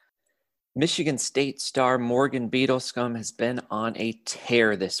Michigan State star Morgan Beadlescomb has been on a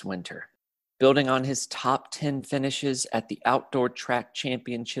tear this winter, building on his top 10 finishes at the Outdoor Track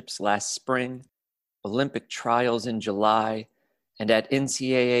Championships last spring, Olympic trials in July, and at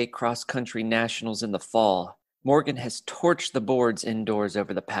NCAA cross-country nationals in the fall. Morgan has torched the boards indoors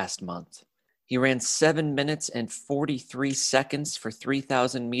over the past month. He ran 7 minutes and 43 seconds for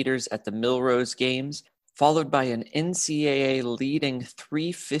 3,000 meters at the Millrose Games, followed by an NCAA-leading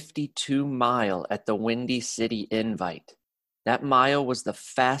 3:52 mile at the Windy City Invite. That mile was the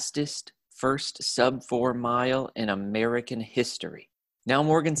fastest first sub-4 mile in American history. Now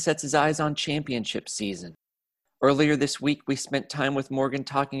Morgan sets his eyes on championship season. Earlier this week, we spent time with Morgan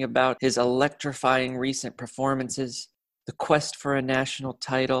talking about his electrifying recent performances, the quest for a national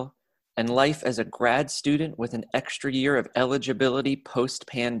title, and life as a grad student with an extra year of eligibility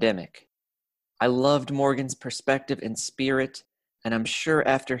post-pandemic. I loved Morgan's perspective and spirit, and I'm sure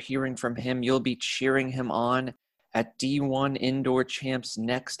after hearing from him, you'll be cheering him on at D1 Indoor Champs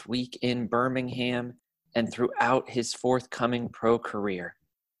next week in Birmingham and throughout his forthcoming pro career.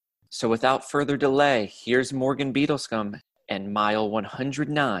 So without further delay, here's Morgan Beadlescomb and mile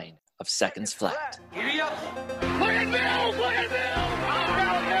 109 of Seconds Flat. Giddy up. Look at Mills! Look at Mills!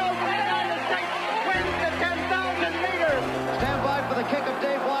 Mills, the United States wins the 10,000 meters! Stand by for the kick of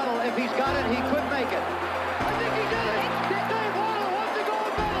Dave Waddle. If he's got it, he could make it. I think he did it! Dave Waddle wants to go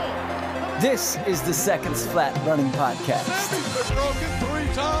in middle! This is the Seconds Flat Running Podcast. He's been broken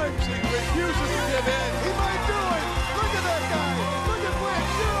 3 times. He refuses to give in. He might do it. Look at that guy. Look at Wayne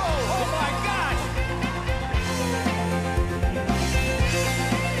Zero. Oh my gosh.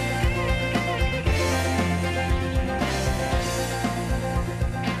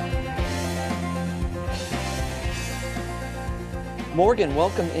 Morgan,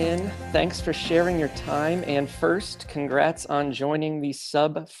 welcome in. Thanks for sharing your time. And first, congrats on joining the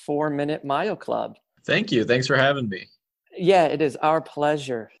sub 4-minute mile club. Thank you. Thanks for having me. Yeah, it is our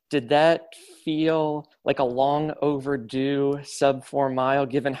pleasure. Did that feel like a long overdue sub 4 mile,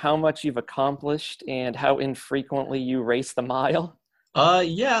 given how much you've accomplished and how infrequently you race the mile?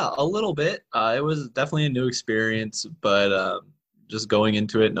 Yeah, a little bit. It was definitely a new experience, but just going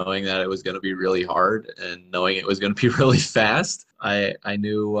into it, knowing that it was going to be really hard and knowing it was going to be really fast, I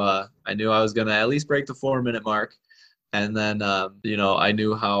knew I was going to at least break the 4-minute mark. And then, I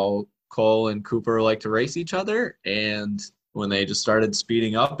knew how Cole and Cooper like to race each other. And when they just started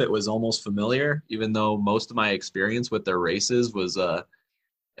speeding up, it was almost familiar, even though most of my experience with their races was,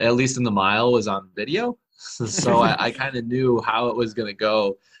 at least in the mile, was on video. So I kind of knew how it was going to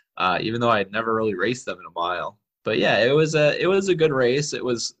go, even though I'd never really raced them in a mile. But yeah, it was a good race. It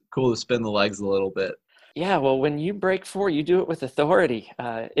was cool to spin the legs a little bit. Yeah, well, when you break 4, you do it with authority.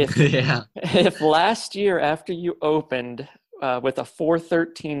 Yeah. If last year after you opened with a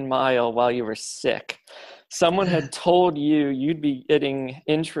 4:13 mile while you were sick, someone had told you you'd be getting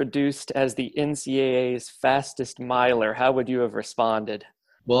introduced as the NCAA's fastest miler, how would you have responded?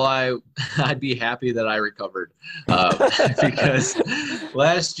 Well, I'd be happy that I recovered because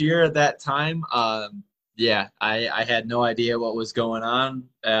last year at that time, I had no idea what was going on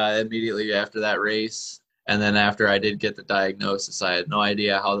immediately after that race. And then after I did get the diagnosis, I had no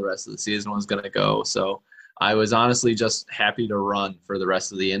idea how the rest of the season was going to go. So I was honestly just happy to run for the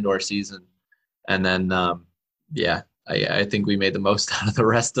rest of the indoor season. And then, I think we made the most out of the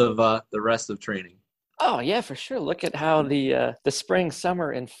rest of training. Oh, yeah, for sure. Look at how the spring, summer,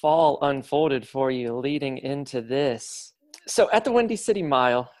 and fall unfolded for you leading into this. So at the Windy City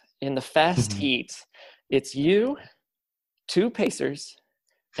Mile, in the fast heat, it's you, 2 pacers,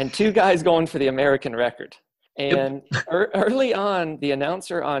 and 2 guys going for the American record. And early on, the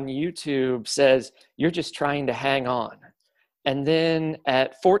announcer on YouTube says, you're just trying to hang on. And then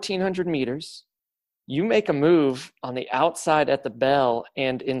at 1,400 meters, you make a move on the outside at the bell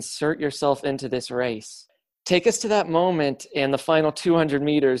and insert yourself into this race. Take us to that moment in the final 200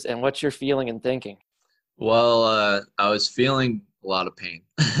 meters and what you're feeling and thinking. Well, I was feeling a lot of pain.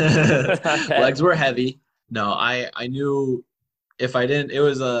 Okay. Legs were heavy. No, I knew if I didn't, it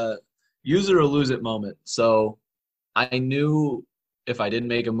was a use it or lose it moment. So I knew if I didn't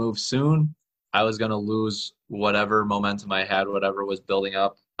make a move soon, I was going to lose whatever momentum I had, whatever was building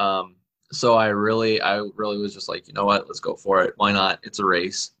up. So I really was just like, you know what, let's go for it. Why not? It's a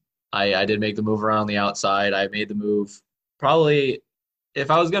race. I did make the move around the outside. I made the move probably,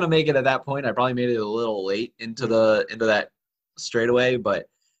 if I was going to make it at that point, I probably made it a little late into that straightaway, but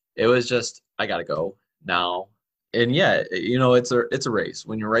it was just, I got to go now. And yeah, it's a race.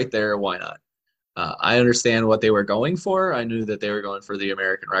 When you're right there, why not? I understand what they were going for. I knew that they were going for the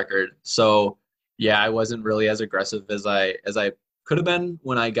American record. So yeah, I wasn't really as aggressive as I Could have been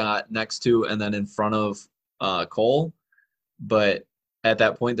when I got next to and then in front of Cole, but at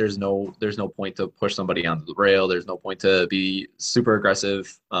that point there's no point to push somebody onto the rail. There's no point to be super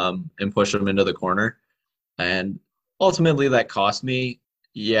aggressive and push them into the corner. And ultimately that cost me.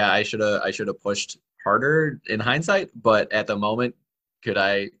 Yeah, I should have pushed harder in hindsight, but at the moment, could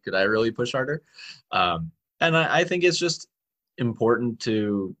I really push harder? And I think it's just important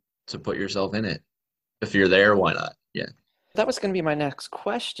to put yourself in it. If you're there, why not? Yeah. That was going to be my next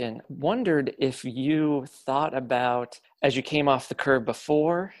question. Wondered if you thought about, as you came off the curb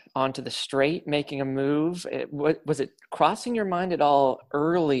before onto the straight, making a move. Was it crossing your mind at all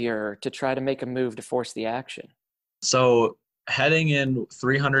earlier to try to make a move to force the action? So heading in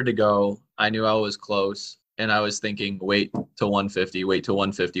 300 to go, I knew I was close, and I was thinking, wait to 150, wait to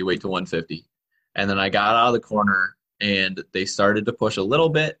 150, wait to 150. And then I got out of the corner, and they started to push a little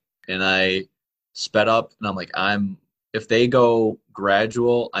bit, and I sped up, and I'm like, if they go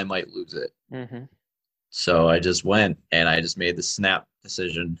gradual, I might lose it. Mm-hmm. So I just went, and I just made the snap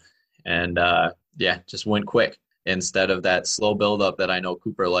decision, and just went quick. Instead of that slow buildup that I know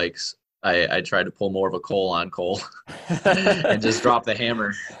Cooper likes, I tried to pull more of a Cole on Cole and just drop the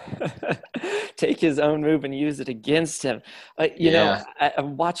hammer. Take his own move and use it against him.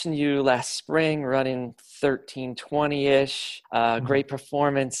 I'm watching you last spring running 13:20-ish. Great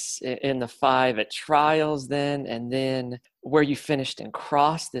performance in the 5 at trials then, and then where you finished in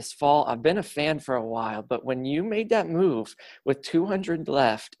cross this fall. I've been a fan for a while, but when you made that move with 200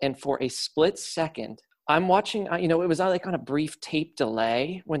 left and for a split second, I'm watching, it was like on a brief tape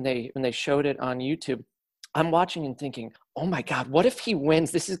delay when they showed it on YouTube. I'm watching and thinking, oh my God, what if he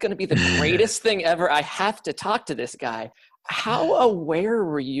wins? This is going to be the greatest thing ever. I have to talk to this guy. How aware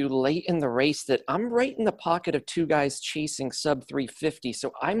were you late in the race that I'm right in the pocket of 2 guys chasing sub 350,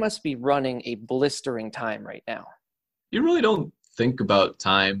 so I must be running a blistering time right now? You really don't think about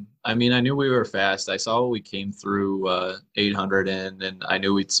time. I mean, I knew we were fast. I saw we came through 800 in, and I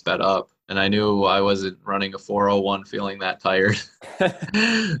knew we'd sped up. And I knew I wasn't running a 4:01 feeling that tired.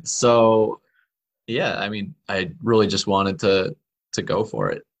 So, yeah, I mean, I really just wanted to go for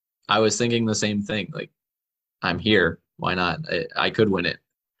it. I was thinking the same thing. Like, I'm here. Why not? I could win it.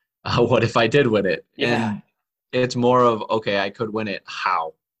 What if I did win it? Yeah. And it's more of, okay, I could win it.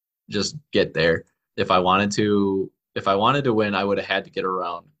 How? Just get there. If I wanted to win, I would have had to get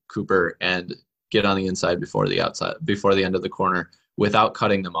around Cooper and get on the inside before the end of the corner without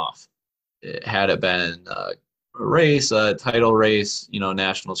cutting them off. Had it been a race, a title race,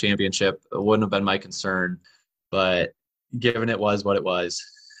 national championship, it wouldn't have been my concern. But given it was what it was,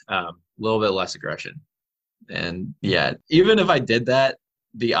 a little bit less aggression. And yeah, even if I did that,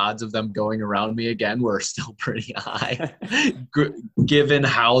 the odds of them going around me again were still pretty high, given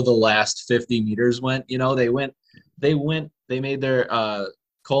how the last 50 meters went. They made their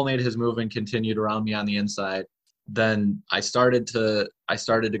Cole made his move and continued around me on the inside. Then I started to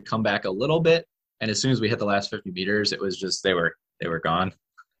come back a little bit, and as soon as we hit the last 50 meters, it was just they were gone,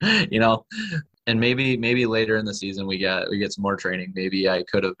 And maybe later in the season we get some more training. Maybe I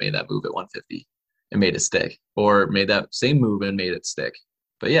could have made that move at 150 and made it stick, or made that same move and made it stick.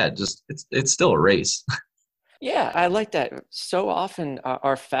 But yeah, just it's still a race. Yeah, I like that. So often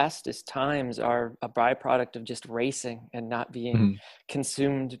our fastest times are a byproduct of just racing and not being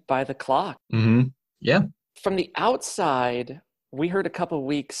consumed by the clock. Mm-hmm. Yeah. From the outside, we heard a couple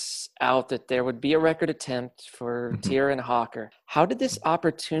weeks out that there would be a record attempt for Tier and Hawker. How did this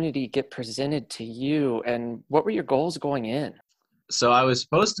opportunity get presented to you, and what were your goals going in? So I was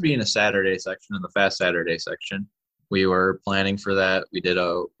supposed to be in a Saturday section, in the Fast Saturday section. We were planning for that. We did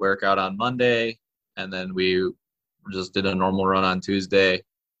a workout on Monday, and then we just did a normal run on Tuesday.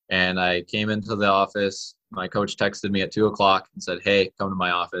 And I came into the office. My coach texted me at 2:00 and said, "Hey, come to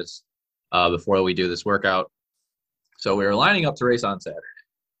my office before we do this workout." So we were lining up to race on Saturday.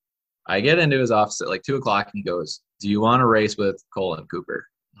 I get into his office at like 2:00, and he goes, "Do you want to race with Cole and Cooper?"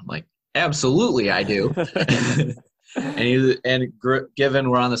 I'm like, "Absolutely, I do." And given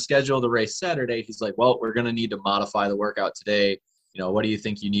we're on the schedule to race Saturday, he's like, "Well, we're going to need to modify the workout today. What do you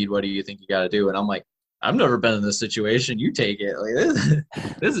think you need? What do you think you got to do?" And I'm like, "I've never been in this situation. You take it.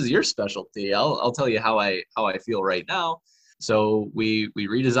 Like this is your specialty. I'll tell you how I feel right now." So we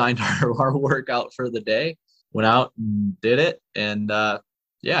redesigned our workout for the day, went out and did it. And I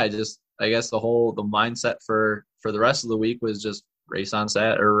guess the mindset for the rest of the week was just race on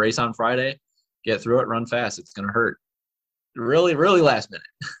Friday, get through it, run fast. It's going to hurt. really, really last minute.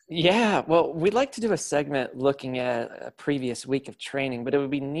 Yeah, well, we'd like to do a segment looking at a previous week of training, but it would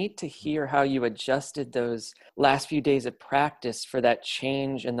be neat to hear how you adjusted those last few days of practice for that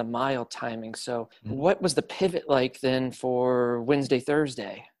change in the mile timing. So what was the pivot like then for Wednesday,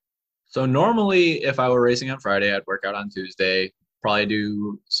 Thursday? So normally if I were racing on Friday, I'd work out on Tuesday, probably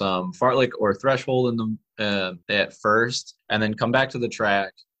do some fartlek or threshold in the at first, and then come back to the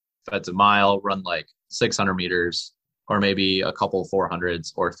track. If it's a mile, run like 600 meters or maybe a couple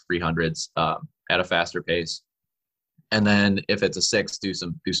 400s or 300s at a faster pace. And then if it's a 6, do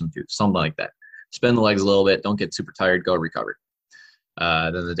some 2s, something like that. Spin the legs a little bit. Don't get super tired. Go recover.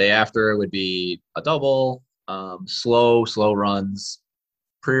 Then the day after it would be a double, slow runs.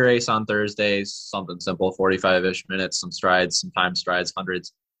 Pre-race on Thursdays, something simple, 45-ish minutes, some strides, some time strides,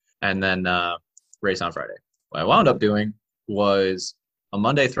 hundreds, and then race on Friday. What I wound up doing was a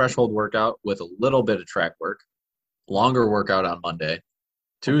Monday threshold workout with a little bit of track work, longer workout on Monday.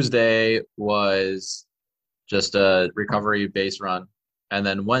 Tuesday was just a recovery base run. And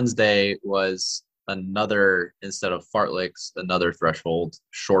then Wednesday was another, instead of fartleks, another threshold,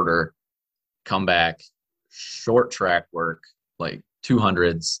 shorter, comeback, short track work, like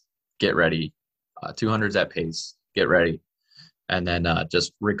 200s, get ready, 200s at pace, get ready. And then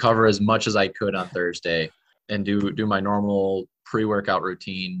just recover as much as I could on Thursday and do my normal pre-workout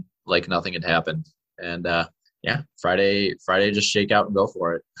routine like nothing had happened. And Friday just shake out and go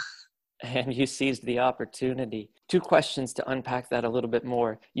for it. And you seized the opportunity. 2 questions to unpack that a little bit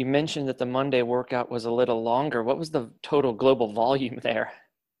more. You mentioned that the Monday workout was a little longer. What was the total global volume there?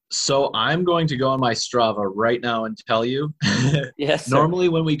 So I'm going to go on my Strava right now and tell you. Yes, sir. Normally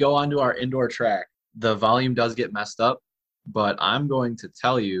when we go onto our indoor track, the volume does get messed up, but I'm going to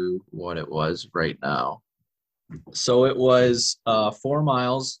tell you what it was right now. So it was 4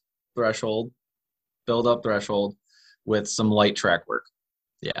 miles threshold, build up threshold with some light track work.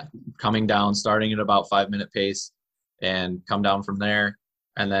 Yeah, coming down, starting at about 5-minute pace and come down from there.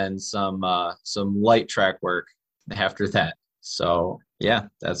 And then some light track work after that. So yeah,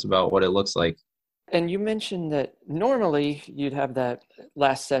 that's about what it looks like. And you mentioned that normally you'd have that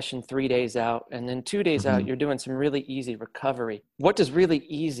last session 3 days out, and then 2 days out, you're doing some really easy recovery. What does really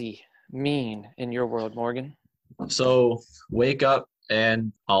easy mean in your world, Morgan? So wake up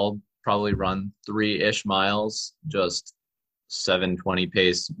and I'll probably run 3-ish miles, just 7:20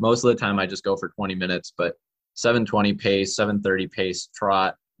 pace. Most of the time I just go for 20 minutes, but 7:20 pace, 7:30 pace,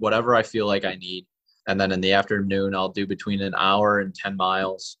 trot, whatever I feel like I need. And then in the afternoon, I'll do between an hour and 10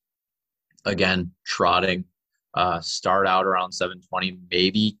 miles. Again, trotting, start out around 7:20,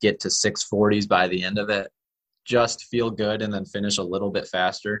 maybe get to 6:40s by the end of it. Just feel good and then finish a little bit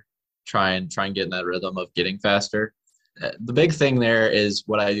faster. Try and get in that rhythm of getting faster. The big thing there is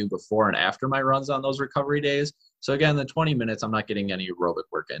what I do before and after my runs on those recovery days. So again, the 20 minutes, I'm not getting any aerobic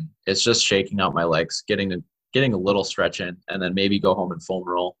work in. It's just shaking out my legs, getting a little stretch in, and then maybe go home and foam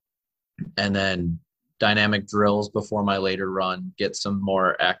roll. And then dynamic drills before my later run, get some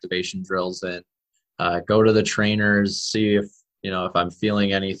more activation drills in, go to the trainers, see if I'm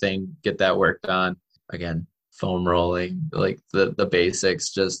feeling anything, get that work done. Again, foam rolling, like the basics,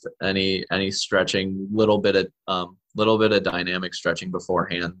 just any stretching, little bit of dynamic stretching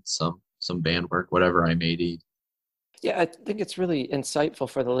beforehand, some band work, whatever I may need. Yeah, I think it's really insightful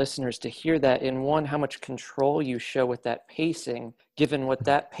for the listeners to hear that, in one, how much control you show with that pacing, given what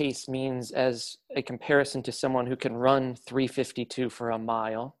that pace means as a comparison to someone who can run 3:52 for a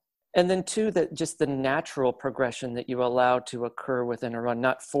mile. And then 2, that just the natural progression that you allow to occur within a run,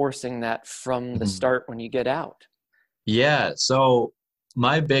 not forcing that from the start when you get out. Yeah. So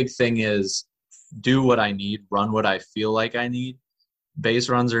my big thing is do what I need, run what I feel like I need. Base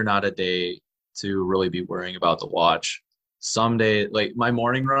runs are not a day to really be worrying about the watch. Someday, like my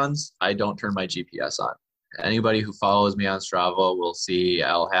morning runs, I don't turn my GPS on. Anybody who follows me on Strava will see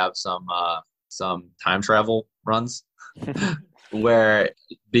I'll have some time travel runs where,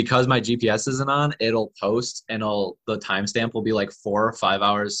 because my GPS isn't on, it'll post and the timestamp will be like 4 or 5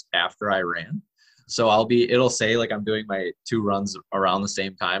 hours after I ran. So it'll say like I'm doing my 2 runs around the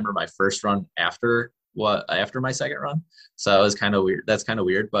same time, or my first run after my second run. So it was kind of weird. That's kind of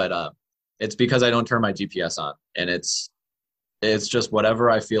weird, but it's because I don't turn my GPS on, and it's just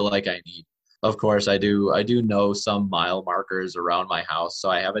whatever I feel like I need. Of course, I do know some mile markers around my house, so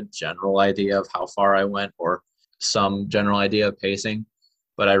I have a general idea of how far I went, or some general idea of pacing,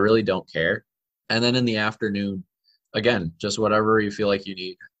 but I really don't care. And then in the afternoon, again, just whatever you feel like you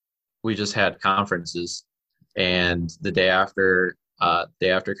need. We just had conferences, and the day after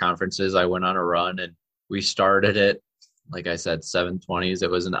conferences, I went on a run, and we started it, like I said, 7:20s. It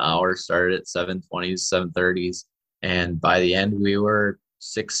was an hour, started at 7:20s, 7:30s, And by the end, we were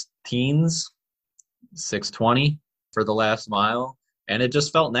 16s, 6:20 for the last mile. And it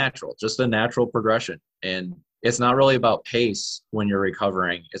just felt natural, just a natural progression. And it's not really about pace when you're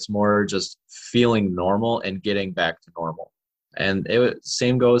recovering. It's more just feeling normal and getting back to normal. And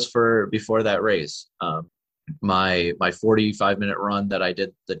same goes for before that race. My 45-minute run that I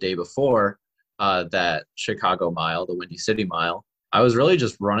did the day before that Chicago mile, the Windy City mile, I was really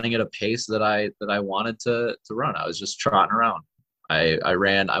just running at a pace that I wanted to run. I was just trotting around. I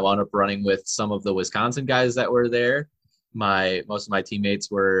wound up running with some of the Wisconsin guys that were there. Most of my teammates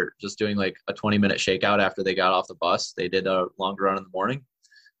were just doing like a 20-minute shakeout after they got off the bus. They did a longer run in the morning.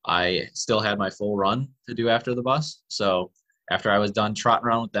 I still had my full run to do after the bus. So after I was done trotting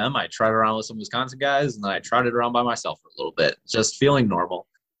around with them, I trotted around with some Wisconsin guys, and then I trotted around by myself for a little bit, just feeling normal.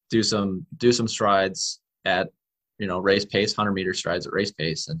 Do some strides at, race pace, 100-meter strides at race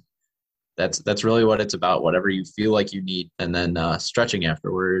pace. And that's really what it's about, whatever you feel like you need. And then stretching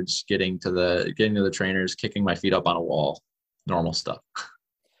afterwards, getting to the trainers, kicking my feet up on a wall, normal stuff.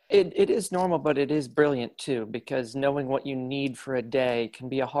 It is normal, but it is brilliant too, because knowing what you need for a day can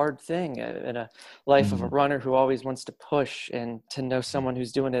be a hard thing in a life of a runner who always wants to push, and to know someone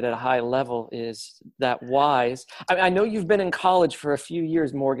who's doing it at a high level is that wise. I know you've been in college for a few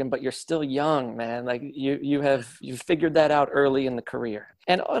years, Morgan, but you're still young, man. Like you've figured that out early in the career.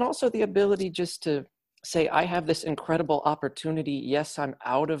 And also the ability just to say, I have this incredible opportunity. Yes, I'm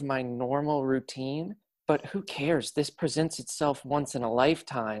out of my normal routine, but who cares? This presents itself once in a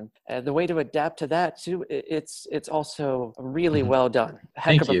lifetime. The way to adapt to that too, it's also really well done.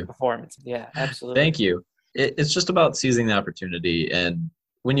 Heck of a performance. Yeah, absolutely. Thank you. It's just about seizing the opportunity. And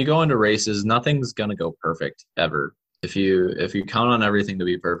when you go into races, nothing's going to go perfect ever. If you count on everything to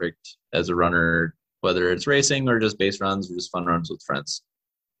be perfect as a runner, whether it's racing or just base runs or just fun runs with friends,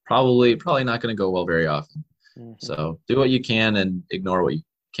 probably not going to go well very often. Mm-hmm. So do what you can and ignore what you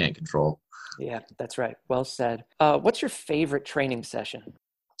can't control. Yeah, that's right. Well said. What's your favorite training session?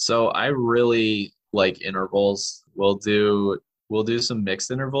 So I really like intervals. We'll do some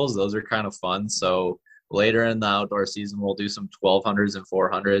mixed intervals. Those are kind of fun. So later in the outdoor season, we'll do some 1200s and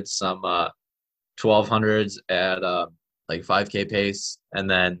 400s, some 1200s at like 5K pace, and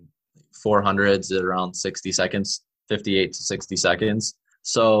then 400s at around 60 seconds, 58 to 60 seconds.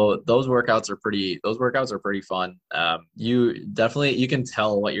 So those workouts are pretty fun. You can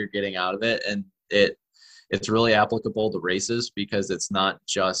tell what you're getting out of it, and it's really applicable to races because it's not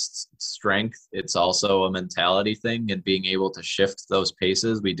just strength, it's also a mentality thing and being able to shift those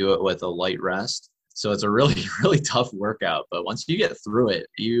paces. We do it with a light rest. So it's a really, really tough workout, but once you get through it,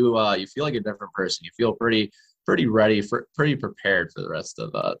 you feel like a different person. You feel pretty ready, pretty prepared for the rest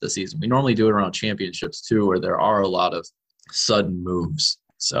of the season. We normally do it around championships too, where there are a lot of sudden moves.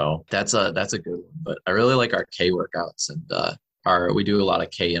 So that's a good one. But I really like our K workouts, and we do a lot of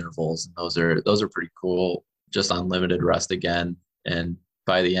K intervals, and those are pretty cool, just on limited rest again. And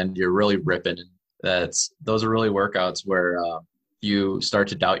by the end, you're really ripping. And those are really workouts where you start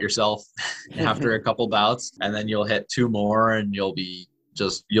to doubt yourself after a couple bouts, and then you'll hit two more, and you'll be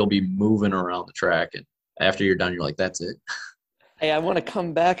moving around the track. And after you're done, you're like, that's it. Hey, I want to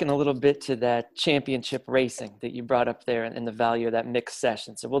come back in a little bit to that championship racing that you brought up there and the value of that mixed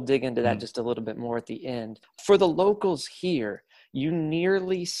session. So we'll dig into that just a little bit more at the end. For the locals here, you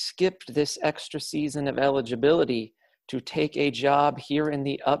nearly skipped this extra season of eligibility to take a job here in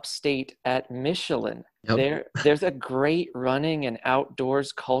the upstate at Michelin. Yep. There's a great running and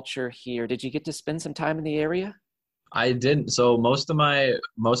outdoors culture here. Did you get to spend some time in the area? I didn't. So most of my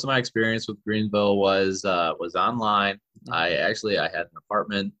experience with Greenville was online. I had an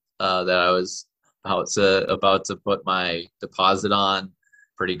apartment that I was about to put my deposit on,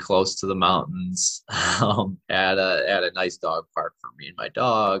 pretty close to the mountains, at a nice dog park for me and my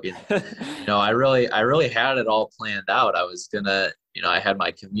dog. And I really had it all planned out. I was gonna, I had my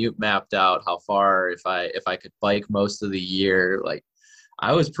commute mapped out, how far, if I could bike most of the year. Like,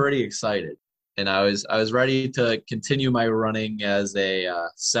 I was pretty excited. And I was ready to continue my running as a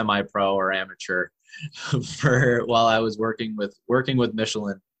semi-pro or amateur while I was working with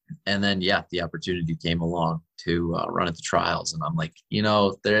Michelin. And then, the opportunity came along to run at the trials. And I'm like,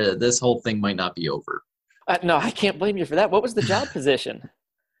 this whole thing might not be over. No, I can't blame you for that. What was the job position?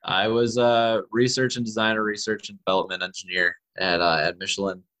 I was a research and development engineer at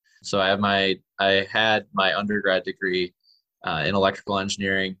Michelin. So I had my undergrad degree in electrical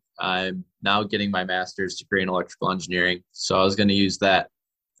engineering. I'm now getting my master's degree in electrical engineering. So I was going to use that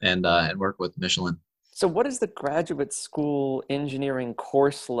and work with Michelin. So what does the graduate school engineering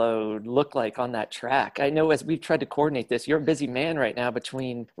course load look like on that track? I know as we've tried to coordinate this, you're a busy man right now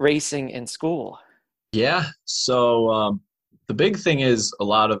between racing and school. Yeah. So the big thing is a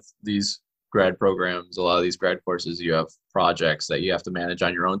lot of these grad programs, a lot of these grad courses, you have projects that you have to manage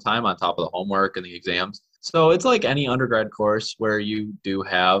on your own time on top of the homework and the exams. So it's like any undergrad course where you do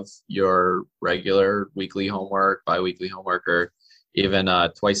have your regular weekly homework, biweekly homework, or even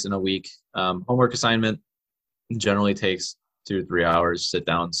twice in a week homework assignment. Generally takes 2 to 3 hours, sit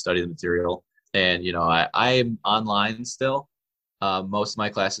down, study the material. And, I'm online still. Most of my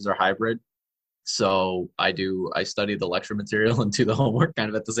classes are hybrid. So I study the lecture material and do the homework kind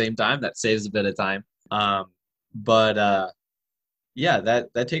of at the same time. That saves a bit of time. But yeah,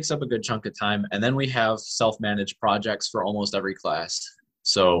 that takes up a good chunk of time. And then we have self-managed projects for almost every class.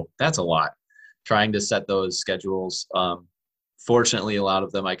 So that's a lot. Trying to set those schedules. Fortunately, a lot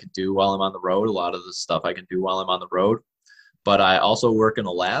of them I can do while I'm on the road. A lot of the stuff I can do while I'm on the road. But I also work in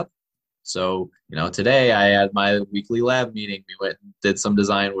a lab. So, today I had my weekly lab meeting. We went and did some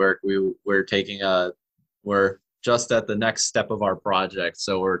design work. We're just at the next step of our project.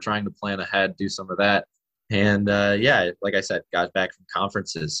 So we're trying to plan ahead, do some of that. And yeah, like I said, got back from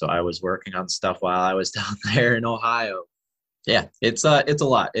conferences. So I was working on stuff while I was down there in Ohio. Yeah, it's a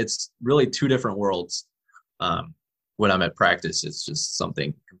lot. It's really two different worlds. When I'm at practice, it's just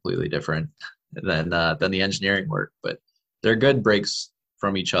something completely different than the engineering work, but they're good breaks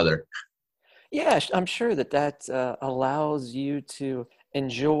from each other. Yeah, I'm sure that allows you to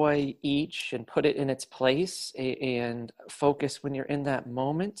enjoy each and put it in its place and focus when you're in that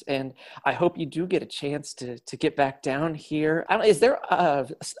moment. And I hope you do get a chance to get back down here. Is there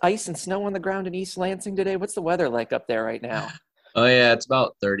ice and snow on the ground in East Lansing today? What's the weather like up there right now? Oh yeah, it's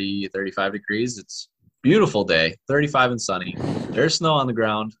about 30, 35 degrees. It's beautiful day, 35 and sunny. There's snow on the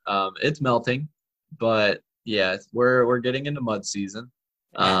ground. It's melting, but yeah, we're getting into mud season.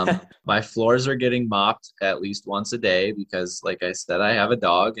 My floors are getting mopped at least once a day because, like I said, I have a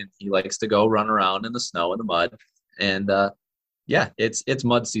dog and he likes to go run around in the snow and the mud. And yeah, it's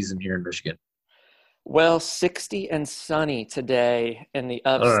mud season here in Michigan. Well, 60 and sunny today in the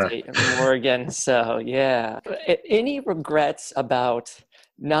Ugh. upstate Morgan. So, yeah. Any regrets about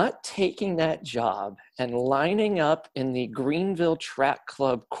not taking that job and lining up in the Greenville Track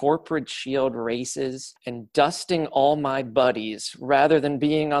Club Corporate Shield races and dusting all my buddies rather than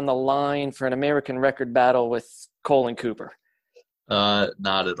being on the line for an American record battle with Colin Cooper?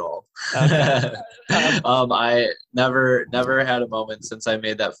 Not at all. Okay. I never had a moment since I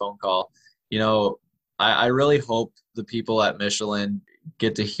made that phone call. I really hope the people at Michelin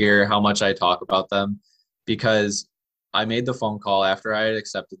get to hear how much I talk about them, because I made the phone call after I had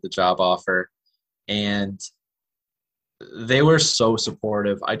accepted the job offer and they were so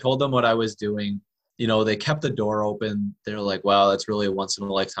supportive. I told them what I was doing. They kept the door open. They're like, wow, that's really a once in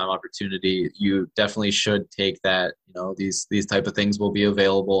a lifetime opportunity. You definitely should take that. These type of things will be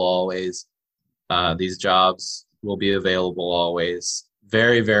available always. These jobs will be available always.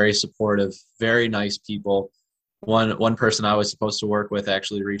 Very, very supportive, very nice people. One person I was supposed to work with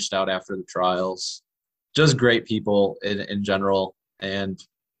actually reached out after the trials. Just great people in general. And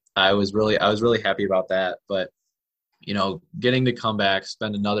I was really happy about that. But, getting to come back,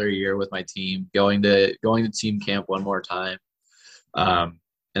 spend another year with my team, going to team camp one more time, and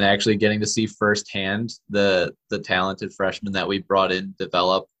actually getting to see firsthand the talented freshmen that we brought in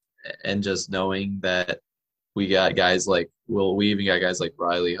develop, and just knowing that we got guys like we even got guys like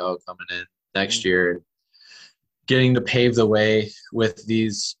Riley Ho coming in next year, getting to pave the way with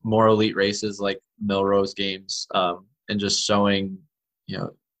these more elite races like Millrose Games, and just showing,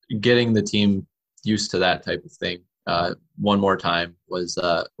 getting the team used to that type of thing one more time was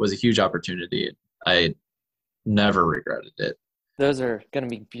a huge opportunity. I never regretted it. Those are going to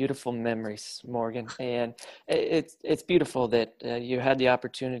be beautiful memories, Morgan, and it's beautiful that you had the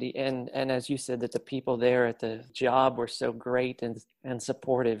opportunity, and as you said, that the people there at the job were so great and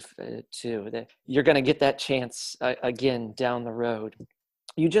supportive too. That you're going to get that chance again down the road.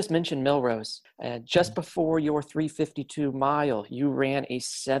 You just mentioned Millrose. Just before your 352 mile, you ran a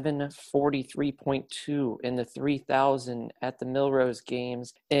 7:43.2 in the 3,000 at the Millrose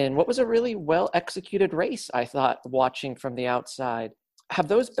Games, and what was a really well-executed race, I thought, watching from the outside. Have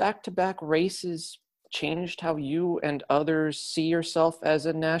those back-to-back races changed how you and others see yourself as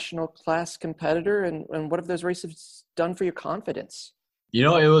a national class competitor, and what have those races done for your confidence? It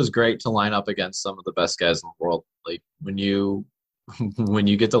was great to line up against some of the best guys in the world. Like when you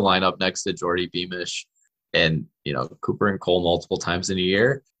get to line up next to Jordy Beamish and, Cooper and Cole multiple times in a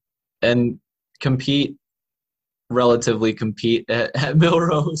year and relatively compete at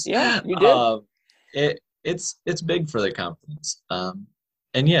Millrose. Yeah, you did. It's big for the confidence.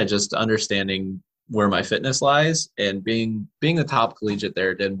 And yeah, just understanding where my fitness lies and being the top collegiate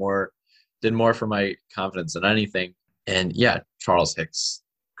there did more did more for my confidence than anything. And yeah, Charles Hicks,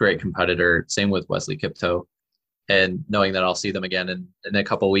 great competitor. Same with Wesley Kipto. And knowing that I'll see them again in a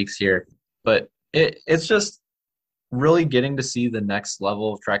couple weeks here. But it's just really getting to see the next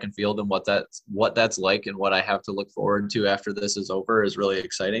level of track and field and what that's like and what I have to look forward to after this is over is really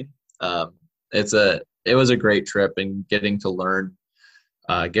exciting. It was a great trip, and getting to learn,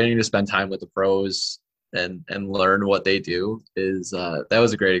 getting to spend time with the pros and learn what they do is that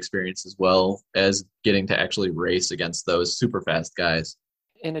was a great experience, as well as getting to actually race against those super fast guys.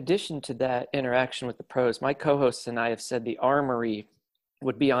 In addition to that interaction with the pros, my co-hosts and I have said the Armory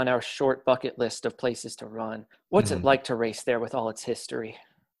would be on our short bucket list of places to run. What's it like to race there with all its history?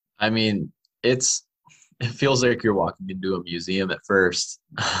 I mean, it feels like you're walking into a museum at first.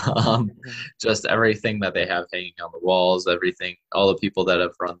 Just everything that they have hanging on the walls, everything, all the people that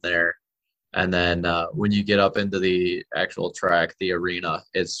have run there. And then when you get up into the actual track, the arena,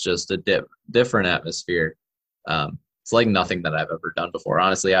 it's just a different atmosphere. It's like nothing that I've ever done before.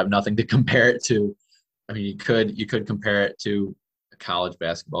 Honestly, I have nothing to compare it to. I mean, you could compare it to a college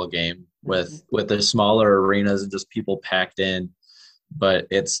basketball game with the smaller arenas and just people packed in, but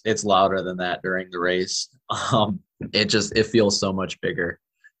it's louder than that during the race. It feels so much bigger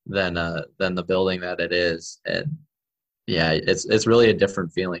than the building that it is, and yeah, it's really a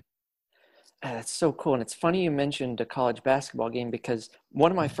different feeling. That's so cool. And it's funny you mentioned a college basketball game, because one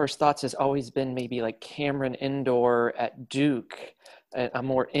of my first thoughts has always been maybe like Cameron Indoor at Duke, a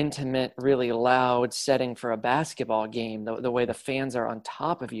more intimate, really loud setting for a basketball game, the way the fans are on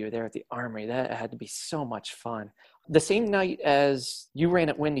top of you there at the Armory. That had to be so much fun. The same night as you ran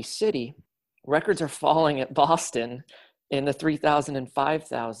at Windy City, records are falling at Boston in the 3,000 and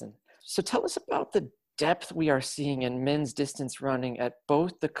 5,000. So tell us about the depth we are seeing in men's distance running at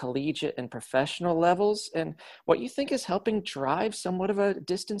both the collegiate and professional levels, and what you think is helping drive somewhat of a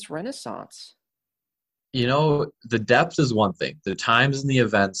distance renaissance. You know, the depth is one thing. The times and the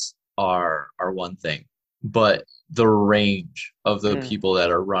events are one thing, but the range of the people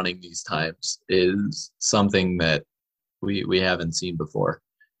that are running these times is something that we haven't seen before.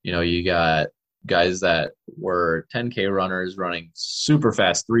 You know, you got guys that were 10K runners running super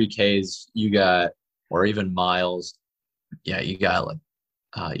fast 3Ks. You got, or even miles. Yeah, you got like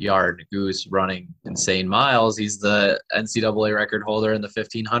Yard Goose running insane miles. He's the NCAA record holder in the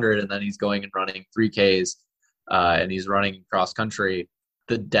 1500, and then he's going and running 3Ks, and he's running cross country.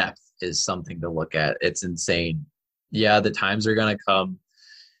 The depth is something to look at. It's insane. Yeah, the times are going to come.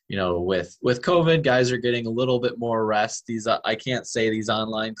 You know, with COVID, guys are getting a little bit more rest. I can't say these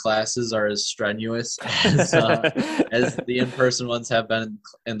online classes are as strenuous as the in-person ones have been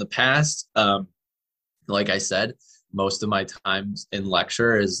in the past. Like I said, most of my times in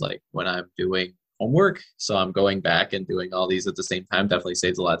lecture is like when I'm doing homework. So I'm going back and doing all these at the same time. Definitely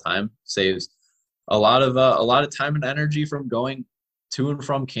saves a lot of time. Saves a lot of time and energy from going to and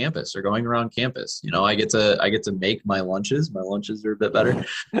from campus or going around campus. You know, I get to make my lunches. My lunches are a bit better.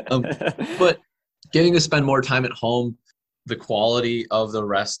 But getting to spend more time at home, the quality of the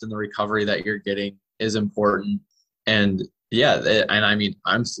rest and the recovery that you're getting is important. And yeah, and I mean,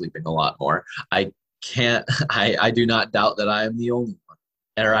 I'm sleeping a lot more. I do not doubt that I am the only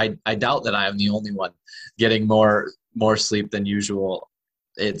one, or I doubt that I am the only one getting more sleep than usual.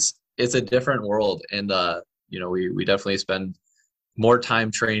 It's a different world. And, you know, we definitely spend more time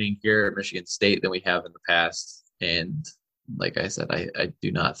training here at Michigan State than we have in the past. And like I said, I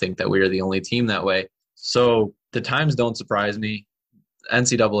do not think that we are the only team that way. So the times don't surprise me.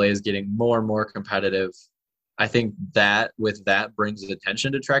 NCAA is getting more and more competitive. I think that with that brings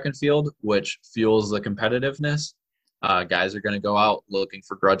attention to track and field, which fuels the competitiveness. Guys are going to go out looking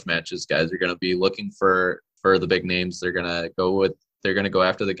for grudge matches. Guys are going to be looking for the big names. They're going to go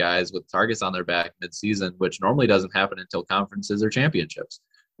after the guys with targets on their back mid-season, which normally doesn't happen until conferences or championships.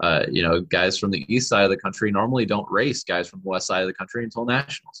 You know, guys from the east side of the country normally don't race guys from the west side of the country until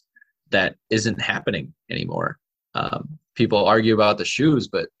nationals. That isn't happening anymore. People argue about the shoes,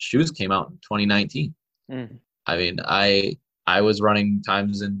 but shoes came out in 2019. I mean, I was running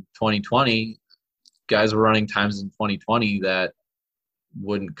times in 2020. Guys were running times in 2020 that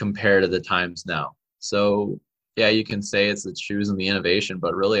wouldn't compare to the times now. So yeah, you can say it's the shoes and the innovation,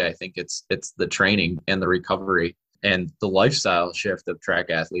 but really I think it's the training and the recovery and the lifestyle shift of track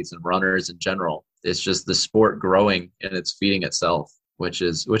athletes and runners in general. It's just the sport growing and it's feeding itself, which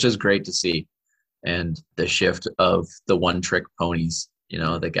is great to see. And the shift of the one-trick ponies, you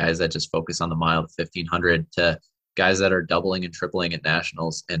know, the guys that just focus on the mile, the 1500, to guys that are doubling and tripling at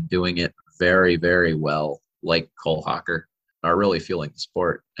nationals and doing it very, very well, like Cole Hawker, are really feeling the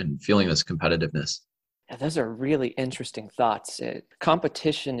sport and feeling this competitiveness. Yeah, those are really interesting thoughts.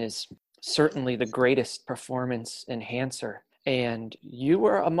 Competition is certainly the greatest performance enhancer. And you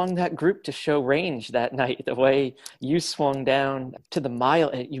were among that group to show range that night, the way you swung down to the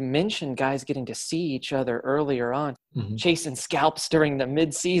mile. You mentioned guys getting to see each other earlier on, chasing scalps during the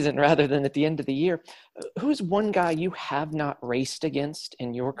midseason rather than at the end of the year. Who's one guy you have not raced against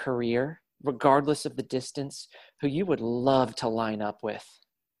in your career, regardless of the distance, who you would love to line up with?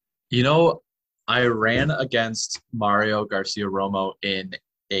 You know, I ran against Mario Garcia-Romo in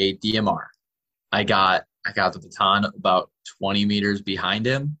a DMR. I got the baton about 20 meters behind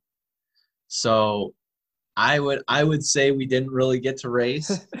him. So I would say we didn't really get to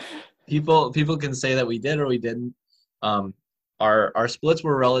race. People can say that we did or we didn't. Our splits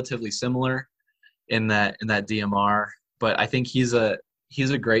were relatively similar in that DMR, but I think he's a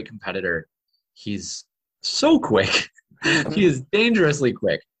great competitor. He's so quick. He is dangerously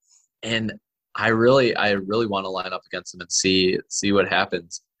quick. And I really want to line up against him and see what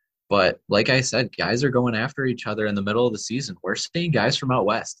happens. But like I said, guys are going after each other in the middle of the season. We're seeing guys from out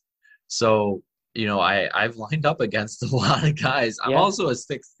west. So, you know, I've lined up against a lot of guys. I'm also a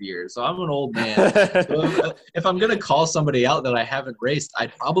sixth year, so I'm an old man. So if I'm going to call somebody out that I haven't raced,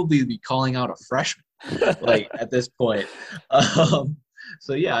 I'd probably be calling out a freshman, like at this point.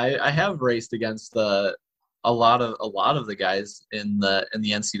 So yeah, I have raced against a lot of the guys in the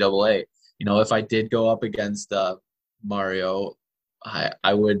NCAA. You know, if I did go up against Mario,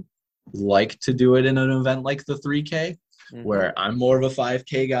 I would like to do it in an event like the 3K, where I'm more of a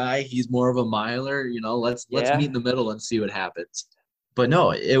 5K guy, he's more of a miler. You know, let's meet in the middle and see what happens. But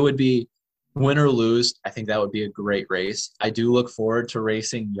no, it would be win or lose. I think that would be a great race. I do look forward to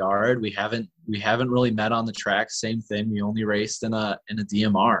racing yard. We haven't really met on the track. Same thing. We only raced in a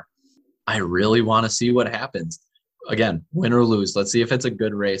DMR. I really want to see what happens. Again, win or lose. Let's see if it's a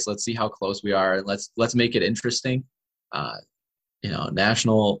good race. Let's see how close we are, and let's make it interesting. You know,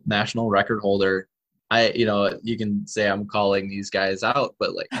 national record holder. You can say I'm calling these guys out,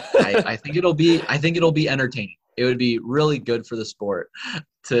 but like I think it'll be entertaining. It would be really good for the sport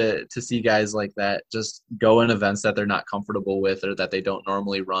to see guys like that just go in events that they're not comfortable with or that they don't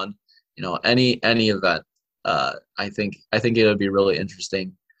normally run. You know, any event. I think it would be really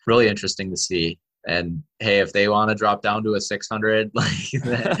interesting to see. And hey, if they want to drop down to a 600, like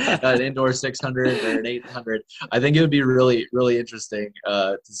an indoor 600 or an 800, I think it would be really, really interesting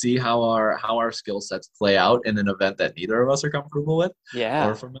to see how our skill sets play out in an event that neither of us are comfortable with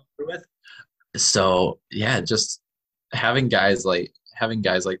or familiar with. So yeah, just having guys like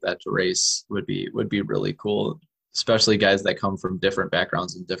that to race would be really cool, especially guys that come from different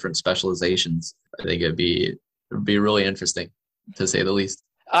backgrounds and different specializations. I think it'd be really interesting, to say the least.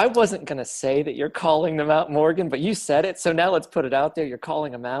 I wasn't going to say that you're calling them out, Morgan, but you said it. So now let's put it out there. You're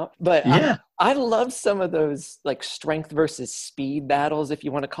calling them out. But yeah, I love some of those like strength versus speed battles, if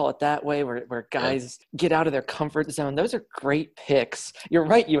you want to call it that way, where guys get out of their comfort zone. Those are great picks. You're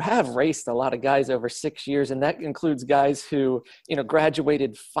right. You have raced a lot of guys over 6 years, and that includes guys who, you know,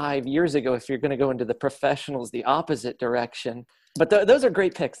 graduated 5 years ago, if you're going to go into the professionals, the opposite direction. But those are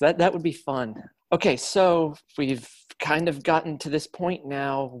great picks. That would be fun. Okay, so we've kind of gotten to this point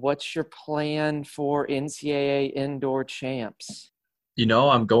now. What's your plan for NCAA indoor champs? You know,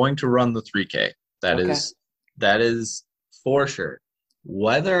 I'm going to run the 3K. That is for sure.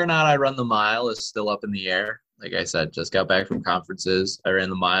 Whether or not I run the mile is still up in the air. Like I said, just got back from conferences. I ran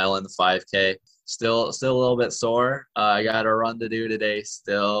the mile and the 5K. Still a little bit sore. I got a run to do today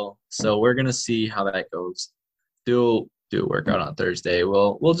still. So we're going to see how that goes. Do a workout on Thursday.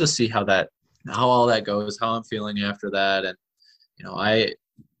 We'll just see how all that goes, how I'm feeling after that. And, you know,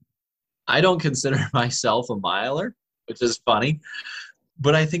 I don't consider myself a miler, which is funny,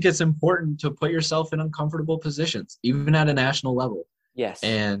 but I think it's important to put yourself in uncomfortable positions, even at a national level. Yes.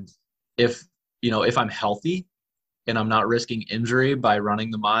 And if I'm healthy and I'm not risking injury by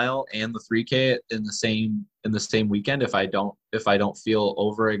running the mile and the 3K in the same weekend, if I don't feel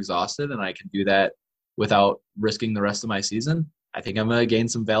overexhausted and I can do that without risking the rest of my season, I think I'm going to gain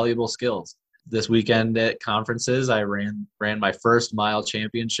some valuable skills. This weekend at conferences, I ran my first mile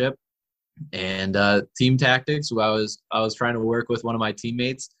championship, and team tactics, who I was trying to work with one of my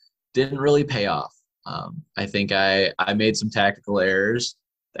teammates, didn't really pay off. I think I made some tactical errors.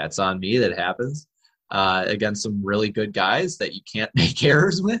 That's on me. That happens against some really good guys that you can't make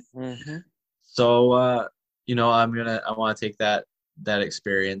errors with. Mm-hmm. So I want to take that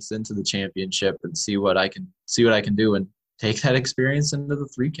experience into the championship and see what I can do, and take that experience into the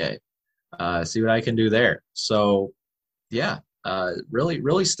 3K. See what I can do there. So really,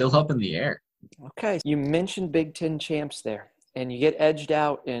 really still up in the air. Okay. You mentioned Big Ten champs there. and you get edged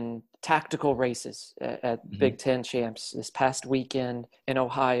out in tactical races at Big Ten champs this past weekend in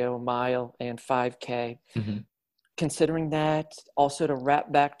Ohio, mile and 5K. Considering that, also to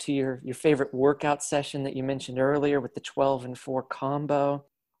wrap back to your favorite workout session that you mentioned earlier with the 12 and 4 combo,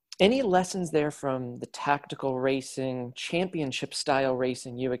 any lessons there from the tactical racing, championship style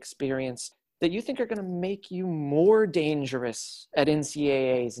racing you experienced that you think are going to make you more dangerous at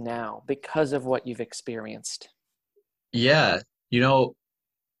NCAAs now because of what you've experienced? Yeah.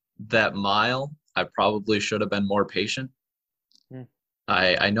 That mile, I probably should have been more patient.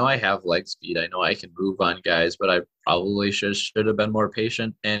 I know I have leg speed. I know I can move on guys, but I probably should have been more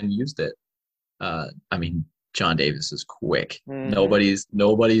patient and used it. John Davis is quick. Nobody's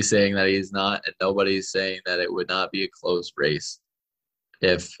saying that he's not, and nobody's saying that it would not be a close race.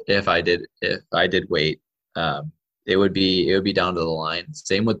 If I did wait, it would be down to the line.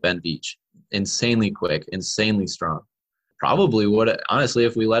 Same with Ben Beach. Insanely quick, insanely strong. Probably would, honestly,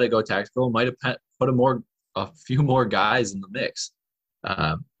 if we let it go tactical, might have put a few more guys in the mix.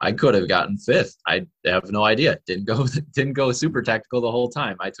 I could have gotten 5th. I have no idea. Didn't go super tactical the whole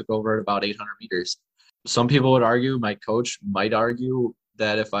time. I took over at about 800 meters. Some people would argue, my coach might argue,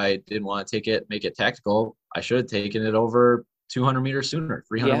 that if I didn't want to make it tactical, I should have taken it over 200 meters sooner,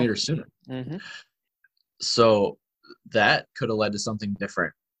 300 meters sooner. So that could have led to something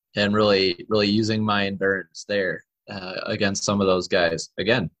different, and really, really using my endurance there against some of those guys.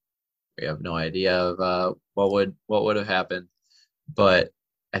 Again, we have no idea of what would have happened. But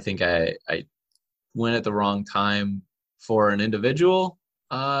I think I went at the wrong time for an individual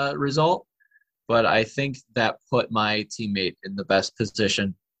result. But I think that put my teammate in the best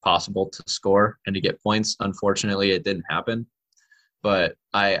position possible to score and to get points. Unfortunately, it didn't happen. But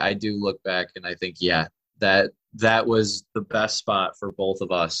I do look back and I think, that was the best spot for both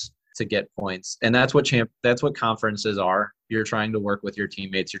of us to get points. And that's what conferences are. You're trying to work with your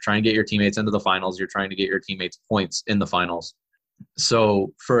teammates. You're trying to get your teammates into the finals. You're trying to get your teammates points in the finals.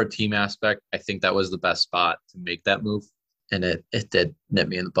 So for a team aspect, I think that was the best spot to make that move. And it did nip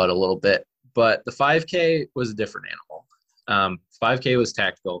me in the butt a little bit. But the 5K was a different animal. 5K was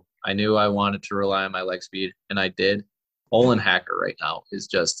tactical. I knew I wanted to rely on my leg speed, and I did. Olin Hacker right now is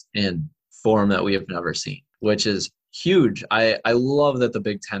just in form that we have never seen, which is huge. I love that the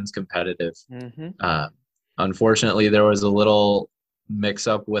Big Ten's competitive. Unfortunately, there was a little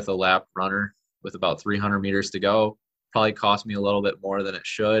mix-up with a lap runner with about 300 meters to go. Probably cost me a little bit more than it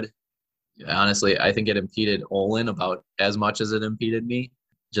should. Honestly, I think it impeded Olin about as much as it impeded me,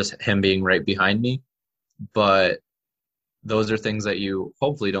 just him being right behind me. But those are things that you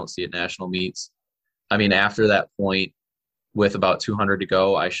hopefully don't see at national meets. After that point, with about 200 to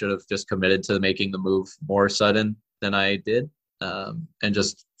go, I should have just committed to making the move more sudden than I did, and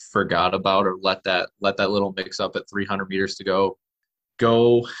just forgot about or let that little mix up at 300 meters to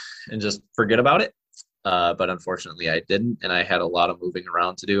go and just forget about it. But unfortunately I didn't, and I had a lot of moving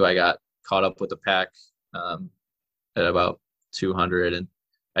around to do. I got caught up with the pack at about 200, and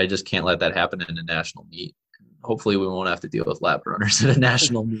I just can't let that happen in a national meet. Hopefully we won't have to deal with lap runners at a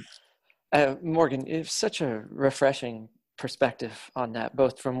national meet. Morgan, it's such a refreshing perspective on that,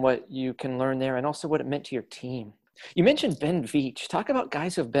 both from what you can learn there and also what it meant to your team. You mentioned Ben Veach. Talk about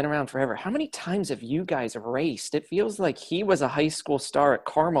guys who have been around forever. How many times have you guys raced? It feels like he was a high school star at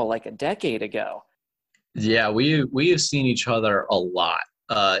Carmel like a decade ago. Yeah, we have seen each other a lot.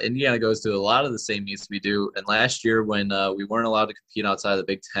 Indiana goes to a lot of the same meets we do. And last year when we weren't allowed to compete outside of the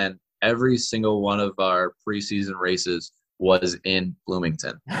Big Ten, every single one of our preseason races was in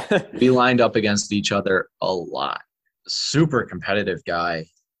Bloomington. We lined up against each other a lot. Super competitive guy,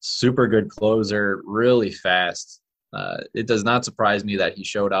 super good closer, really fast. It does not surprise me that he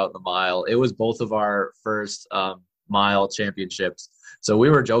showed out in the mile. It was both of our first mile championships. So we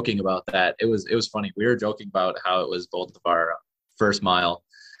were joking about that. It was funny. We were joking about how it was both of our first mile,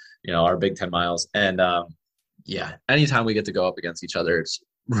 our Big Ten miles. And anytime we get to go up against each other, it's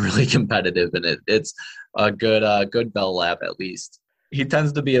really competitive, and it's a good bell lap at least. He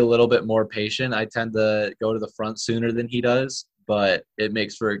tends to be a little bit more patient. I tend to go to the front sooner than he does, but it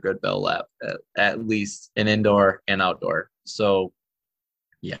makes for a good bell lap, at least in indoor and outdoor. So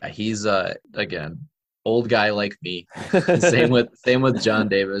yeah, he's again, old guy like me. Same with John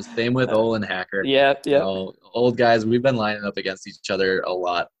Davis, same with Olin Hacker. Yeah. Old guys, we've been lining up against each other a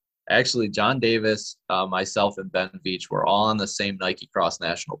lot. Actually, John Davis, myself, and Ben Veach were all on the same Nike Cross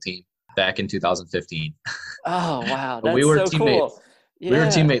national team back in 2015. Oh, wow. That's we were so teammates. Cool. Yeah. We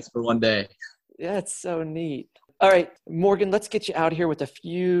were teammates for one day. Yeah, it's so neat. All right, Morgan, let's get you out here with a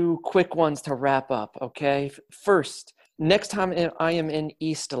few quick ones to wrap up, okay? First, next time I am in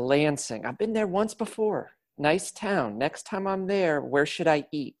East Lansing, I've been there once before. Nice town. Next time I'm there, where should I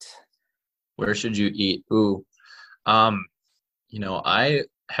eat? Where should you eat? Ooh, um, I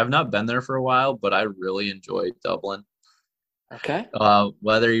have not been there for a while, but I really enjoy Dublin. Okay.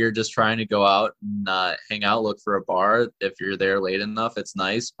 Whether you're just trying to go out and hang out, look for a bar, if you're there late enough, it's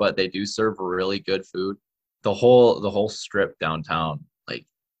nice, but they do serve really good food. The whole strip downtown, like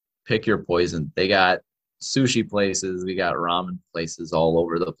pick your poison. They got sushi places, we got ramen places all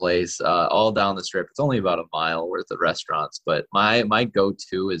over the place, all down the strip. It's only about a mile worth of restaurants, but my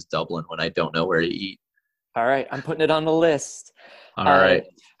go-to is Dublin when I don't know where to eat. All right. I'm putting it on the list. All right.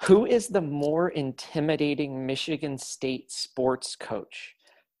 Who is the more intimidating Michigan State sports coach?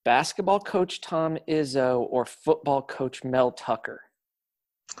 Basketball coach Tom Izzo or football coach Mel Tucker?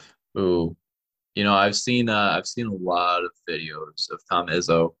 Ooh, I've seen a lot of videos of Tom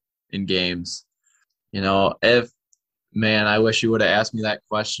Izzo in games. I wish you would have asked me that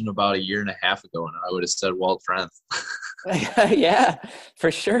question about a year and a half ago, and I would have said Walt Trent. Yeah,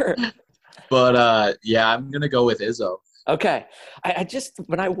 for sure. But I'm gonna go with Izzo. Okay. I just,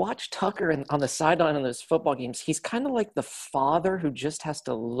 when I watch Tucker on the sideline in those football games, he's kind of like the father who just has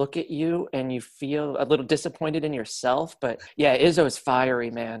to look at you and you feel a little disappointed in yourself. But yeah, Izzo's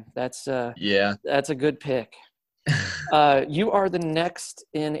fiery, man. That's a good pick. You are the next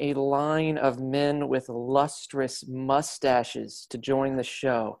in a line of men with lustrous mustaches to join the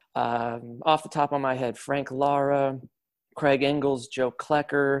show. Off the top of my head, Frank Lara, Craig Engels, Joe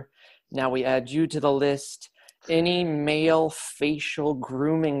Klecker. Now we add you to the list. Any male facial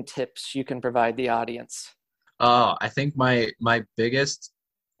grooming tips you can provide the audience? I think my biggest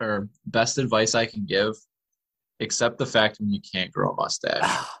or best advice I can give, accept the fact when you can't grow a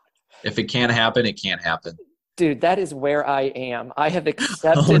mustache. If it can't happen, it can't happen. Dude, that is where I am. I have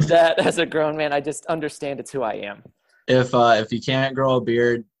accepted that as a grown man. I just understand it's who I am. If you can't grow a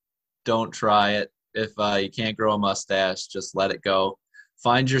beard, don't try it. If you can't grow a mustache, just let it go.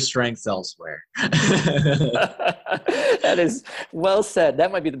 Find your strengths elsewhere. That is well said.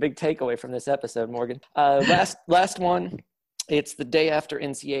 That might be the big takeaway from this episode, Morgan. Last one. It's the day after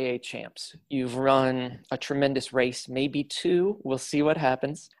NCAA champs. You've run a tremendous race, maybe two. We'll see what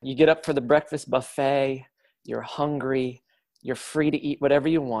happens. You get up for the breakfast buffet. You're hungry. You're free to eat whatever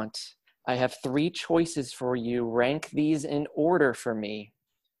you want. I have three choices for you. Rank these in order for me.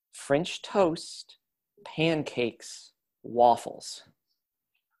 French toast, pancakes, waffles.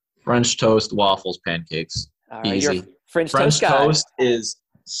 French toast, waffles, pancakes. All right, easy. You're French French toast guy. toast is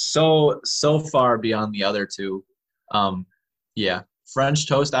so far beyond the other two. French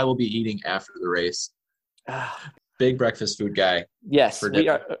toast I will be eating after the race. Big breakfast food guy. Yes,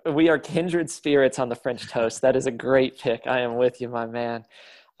 we are kindred spirits on the French toast. That is a great pick. I am with you, my man.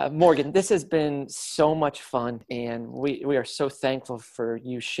 Morgan, this has been so much fun, and we are so thankful for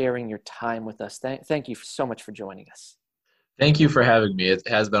you sharing your time with us. Thank you so much for joining us. Thank you for having me. It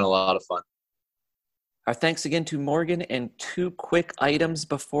has been a lot of fun. Our thanks again to Morgan, and two quick items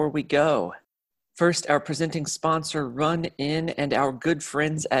before we go. First, our presenting sponsor, Run In, and our good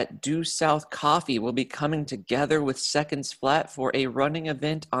friends at Due South Coffee will be coming together with Seconds Flat for a running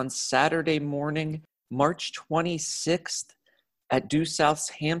event on Saturday morning, March 26th at Due South's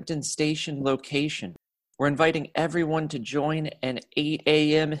Hampton Station location. We're inviting everyone to join an 8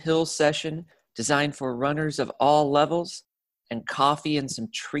 a.m. hill session designed for runners of all levels, and coffee and some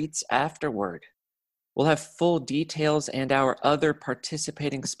treats afterward. We'll have full details and our other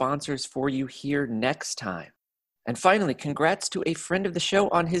participating sponsors for you here next time. And finally, congrats to a friend of the show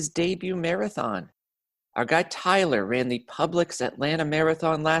on his debut marathon. Our guy Tyler ran the Publix Atlanta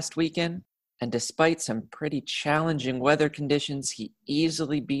Marathon last weekend, and despite some pretty challenging weather conditions, he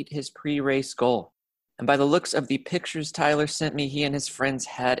easily beat his pre-race goal. And by the looks of the pictures Tyler sent me, he and his friends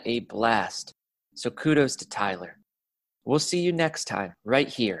had a blast. So kudos to Tyler. We'll see you next time, right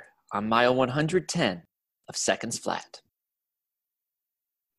here on mile 110 of Seconds Flat.